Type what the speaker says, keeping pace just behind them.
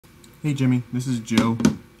Hey Jimmy, this is Joe.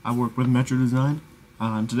 I work with Metro Design.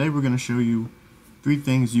 Today we're going to show you 3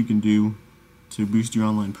 things you can do to boost your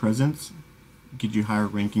online presence, get you higher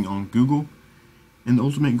ranking on Google, and the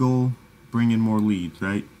ultimate goal, bring in more leads,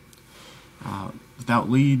 right? Without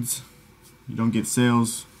leads, you don't get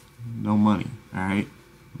sales, no money, alright?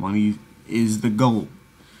 Money is the goal.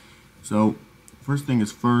 So, first thing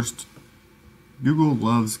is first, Google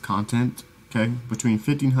loves content. Okay, between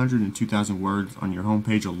 1,500 and 2,000 words on your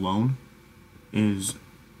homepage alone is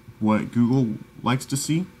what Google likes to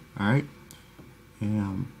see. All right,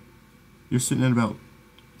 and you're sitting at about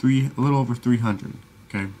a little over 300.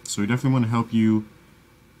 Okay, so we definitely want to help you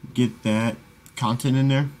get that content in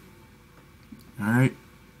there. All right,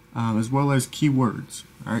 as well as keywords.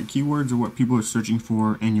 All right, keywords are what people are searching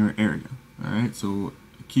for in your area. All right, so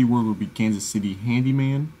a keyword would be Kansas City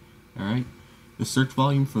handyman. All right, the search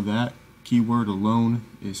volume for that keyword alone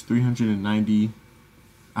is 390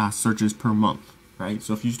 searches per month, right?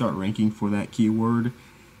 So if you start ranking for that keyword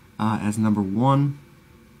as number 1,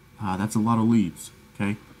 that's a lot of leads,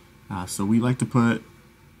 okay? So we like to put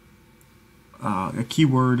a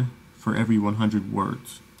keyword for every 100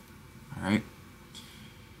 words, all right?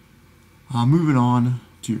 Moving on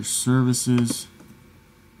to your services,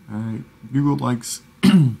 all right? Google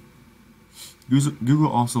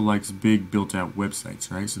also likes big built-out websites,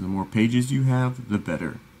 right? So the more pages you have, the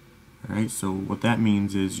better. All right. So what that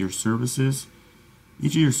means is your services.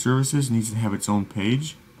 Each of your services needs to have its own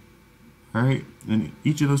page. All right, and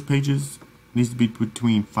each of those pages needs to be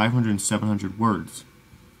between 500 and 700 words.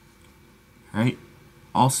 All right.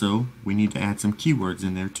 Also, we need to add some keywords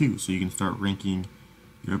in there too, so you can start ranking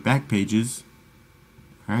your back pages.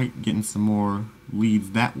 All right, getting some more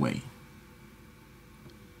leads that way.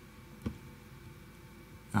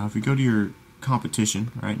 If we go to your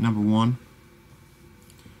competition, all right, number 1,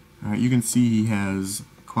 all right, you can see he has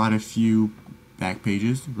quite a few back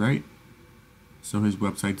pages, right? So his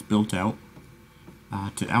website's built out.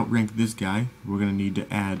 To outrank this guy, we're going to need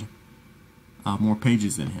to add more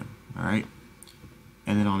pages than him, all right?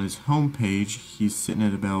 And then on his home page, he's sitting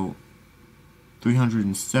at about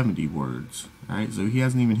 370 words, all right? So he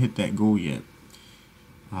hasn't even hit that goal yet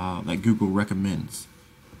that Google recommends,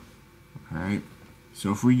 all right?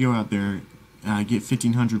 So if we go out there, get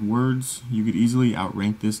 1,500 words, you could easily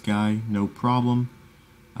outrank this guy, no problem.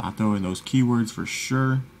 Throw in those keywords for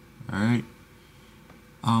sure. All right.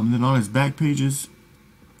 Then on his back pages,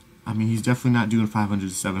 I mean, he's definitely not doing 500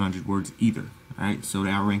 to 700 words either. All right. So to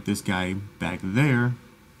outrank this guy back there,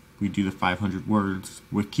 we do the 500 words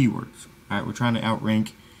with keywords. All right. We're trying to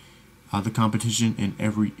outrank the competition in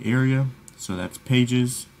every area. So that's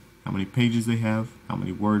pages, how many pages they have, how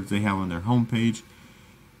many words they have on their home page,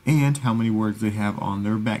 and how many words they have on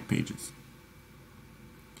their back pages.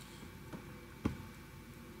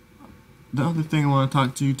 The other thing I want to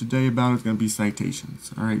talk to you today about is going to be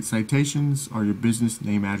citations. Alright, citations are your business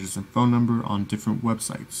name, address, and phone number on different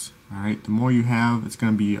websites. Alright, the more you have, it's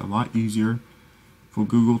going to be a lot easier for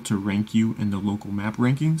Google to rank you in the local map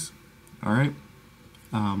rankings. Alright,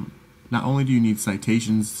 not only do you need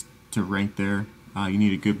citations to rank there, you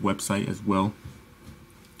need a good website as well.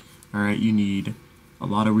 Alright, you need a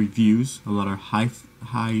lot of reviews, a lot of high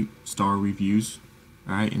star reviews,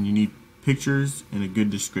 all right, and you need pictures and a good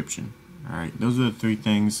description. All right, those are the 3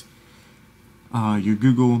 things your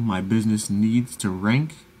Google My Business needs to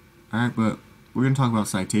rank. All right, but we're gonna talk about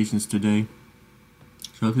citations today.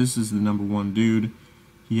 So if this is the number 1 dude,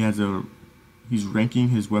 he's ranking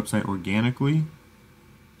his website organically.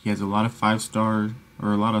 He has a lot of 5-star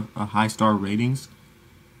or a lot of high star ratings.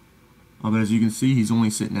 But as you can see, he's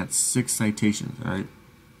only sitting at 6 citations, alright?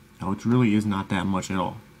 Which really is not that much at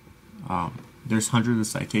all. There's hundreds of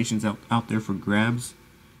citations out there for grabs,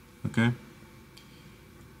 okay?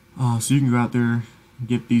 So you can go out there,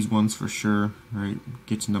 get these ones for sure, right?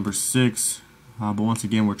 Get to number 6. But once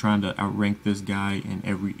again, we're trying to outrank this guy in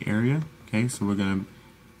every area, okay? So we're going to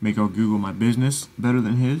make our Google My Business better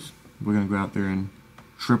than his. We're going to go out there and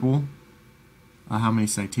triple how many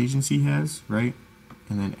citations he has, right?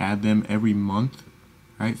 And then add them every month,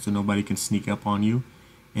 right? So nobody can sneak up on you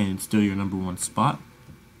and steal your number 1 spot.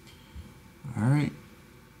 All right.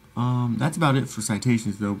 That's about it for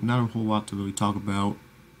citations, though. Not a whole lot to really talk about.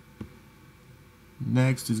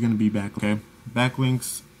 Next is going to be backlinks. Okay,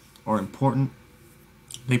 backlinks are important.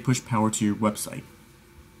 They push power to your website.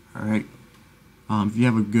 All right. If you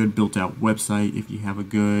have a good built-out website, if you have a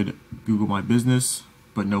good Google My Business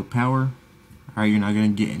but no power, all right, you're not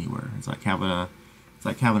going to get anywhere. It's like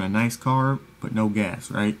having a nice car but no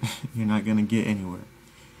gas, right? You're not going to get anywhere.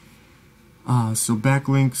 So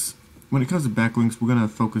backlinks, when it comes to backlinks, we're going to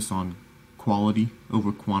focus on quality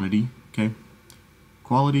over quantity. Okay,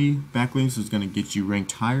 quality backlinks is going to get you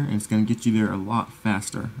ranked higher, and it's going to get you there a lot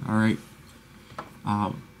faster. All right,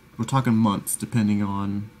 we're talking months depending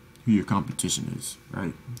on who your competition is,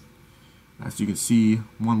 right? As you can see,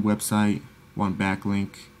 one website, one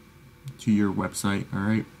backlink to your website. All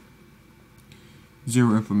right,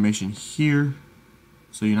 zero information here,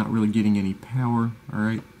 so you're not really getting any power. All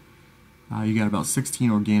right, you got about 16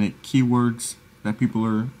 organic keywords that people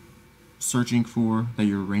are searching for, that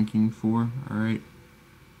you're ranking for. All right,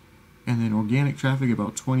 and then organic traffic,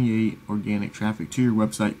 about 28 organic traffic to your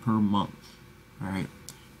website per month. All right,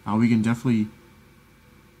 we can definitely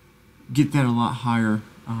get that a lot higher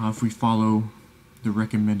if we follow the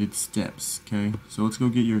recommended steps. Okay, so let's go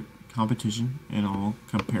get your competition and I'll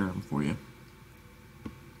compare them for you.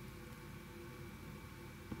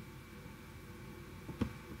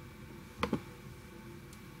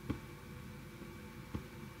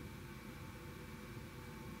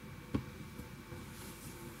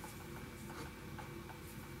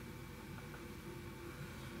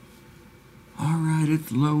 Alright,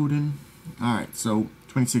 it's loading. Alright, so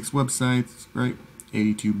 26 websites, right?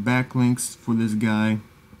 82 backlinks for this guy.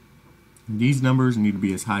 These numbers need to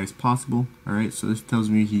be as high as possible. Alright, so this tells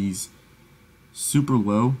me he's super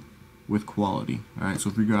low with quality. Alright, so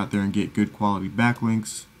if we go out there and get good quality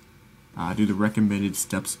backlinks, do the recommended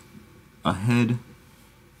steps ahead,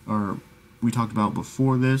 or we talked about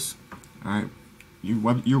before this. Alright,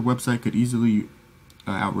 your website could easily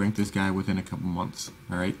outrank this guy within a couple months.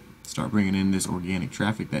 Alright, start bringing in this organic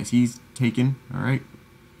traffic that he's taken. Alright,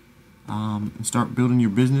 and start building your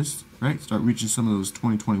business. Right, start reaching some of those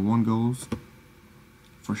 2021 goals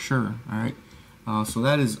for sure. Alright, so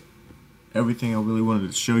that is everything I really wanted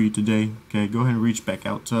to show you today. Okay, go ahead and reach back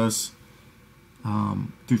out to us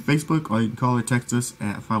through Facebook, or you can call or text us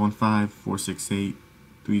at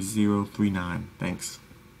 515-468-3039. Thanks.